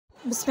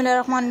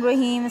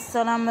Bismillahirrahmanirrahim.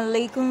 Assalamu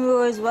alaikum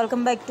viewers.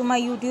 Welcome back to my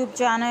YouTube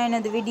channel.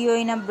 Another video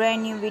in a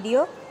brand new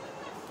video.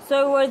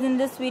 So viewers, in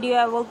this video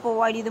I will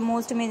provide you the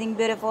most amazing,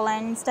 beautiful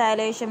and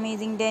stylish,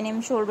 amazing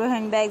denim shoulder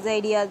handbags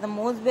ideas. The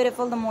most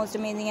beautiful, the most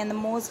amazing and the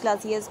most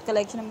classiest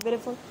collection of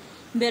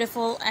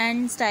beautiful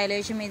and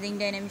stylish, amazing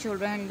denim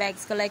shoulder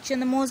handbags collection.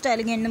 The most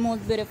elegant, the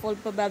most beautiful,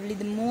 probably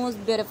the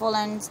most beautiful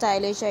and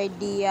stylish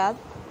ideas.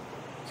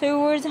 तो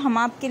viewers, हम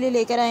आपके लिए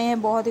लेकर आए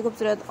हैं बहुत ही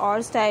खूबसूरत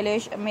और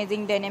स्टाइलिश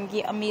अमेजिंग डेनिम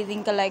की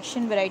अमेजिंग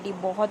कलेक्शन। वैरायटी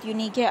बहुत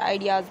यूनिक है,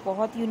 आइडियाज़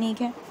बहुत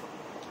यूनिक है।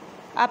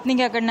 आपने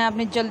क्या करना है,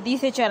 आपने जल्दी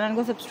से चैनल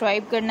को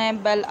सब्सक्राइब करना है,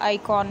 बेल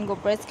आइकॉन को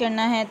प्रेस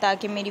करना है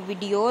ताकि मेरी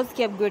वीडियोस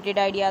के अपग्रेडेड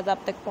आइडियाज़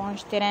आप तक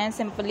पहुंचते रहें।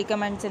 Simply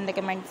comments in the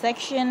comment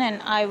section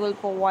and I will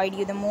provide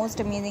you the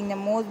most amazing, the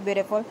most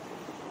beautiful,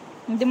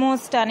 the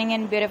most stunning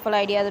and beautiful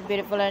ideas,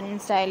 beautiful and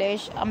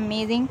stylish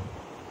amazing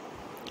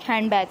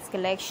handbags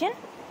collection.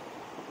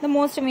 The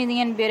most amazing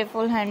and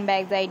beautiful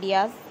handbags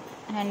ideas.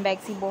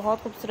 Handbags की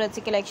बहुत खूबसूरत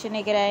सी collection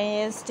लेकर आए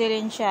हैं still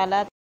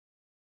इंशाल्लाह।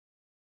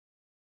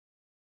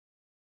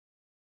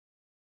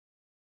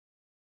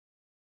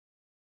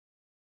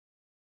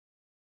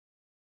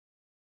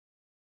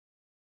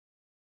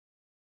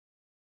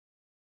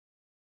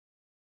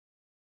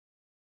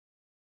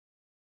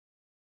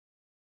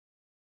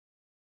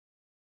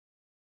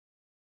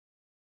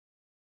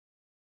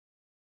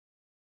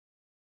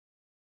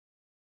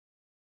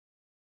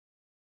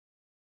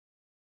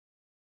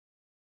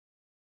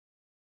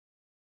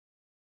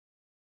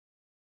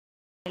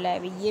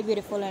 ये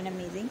beautiful and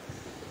amazing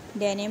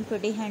denim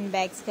pretty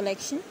handbags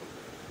collection.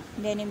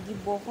 Denim की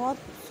बहुत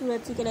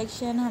खूबसूरत सी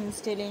कलेक्शन हम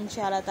स्टिल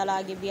इंशाल्लाह ताला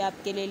आगे भी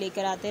आपके लिए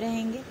लेकर आते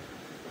रहेंगे।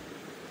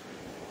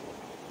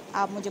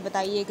 आप मुझे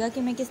बताइएगा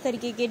कि मैं किस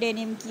तरीके के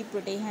डेनिम की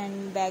प्रिटी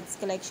हैंडबैग्स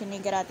कलेक्शन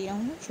लेकर आती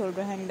रहूँ,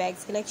 शोल्डर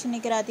हैंडबैग्स कलेक्शन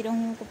लेकर आती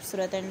रहूँ,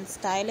 खूबसूरत एंड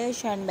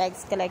स्टाइलिश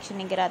हैंडबैग्स कलेक्शन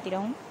लेकर आती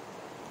रहूँ।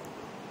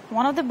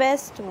 One of the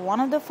best,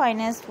 one of the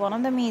finest, one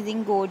of the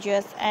amazing,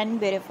 gorgeous and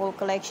beautiful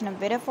collection of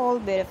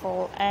beautiful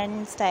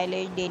and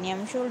stylish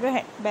denim shoulder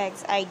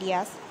handbags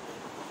ideas,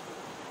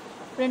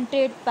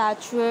 printed,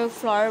 patchwork,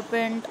 flower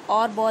print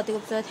और बहुत ही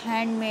खूबसूरत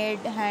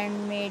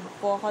handmade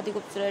बहुत ही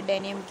खूबसूरत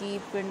denim की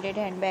printed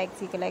handbags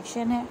की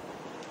collection है।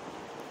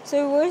 So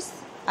viewers,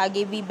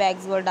 आगे भी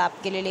बैग्स वर्ल्ड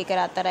आपके लिए लेकर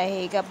आता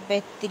रहेगा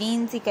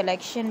बेहतरीन सी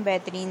कलेक्शन,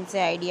 बेहतरीन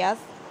से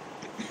ideas.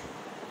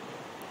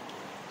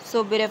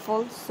 So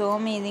beautiful, so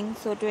amazing,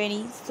 so trendy,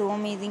 so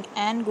amazing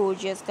and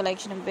gorgeous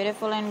collection of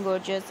beautiful and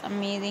gorgeous,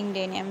 amazing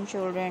denim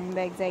shoulder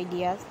handbags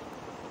ideas.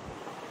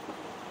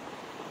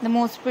 The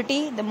most pretty,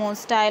 the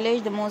most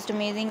stylish, the most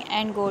amazing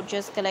and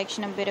gorgeous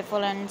collection of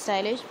beautiful and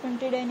stylish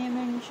printed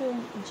denim and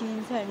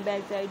jeans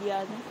handbags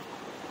ideas हैं।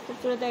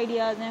 खूबसूरत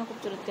ideas हैं,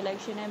 खूबसूरत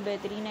collection है,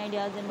 बेहतरीन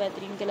ideas हैं,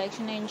 बेहतरीन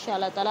collection है।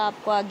 इंशाल्लाह ताला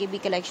आपको आगे भी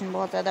कलेक्शन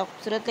बहुत ज़्यादा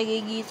खूबसूरत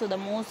लगेगी। So the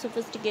most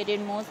sophisticated,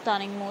 most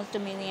stunning, most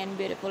amazing and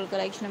beautiful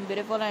collection of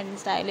beautiful and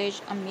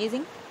stylish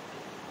amazing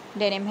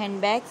denim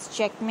handbags.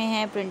 Check में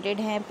हैं, प्रिंटेड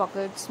हैं,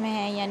 पॉकेट्स में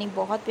हैं, यानी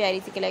बहुत प्यारी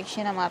सी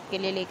कलेक्शन हम आपके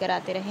लिए लेकर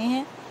आते रहे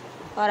हैं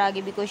और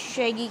आगे भी कोशिश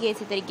रहेगी कि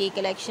इसी तरीके की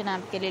कलेक्शन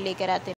आपके लिए लेकर आते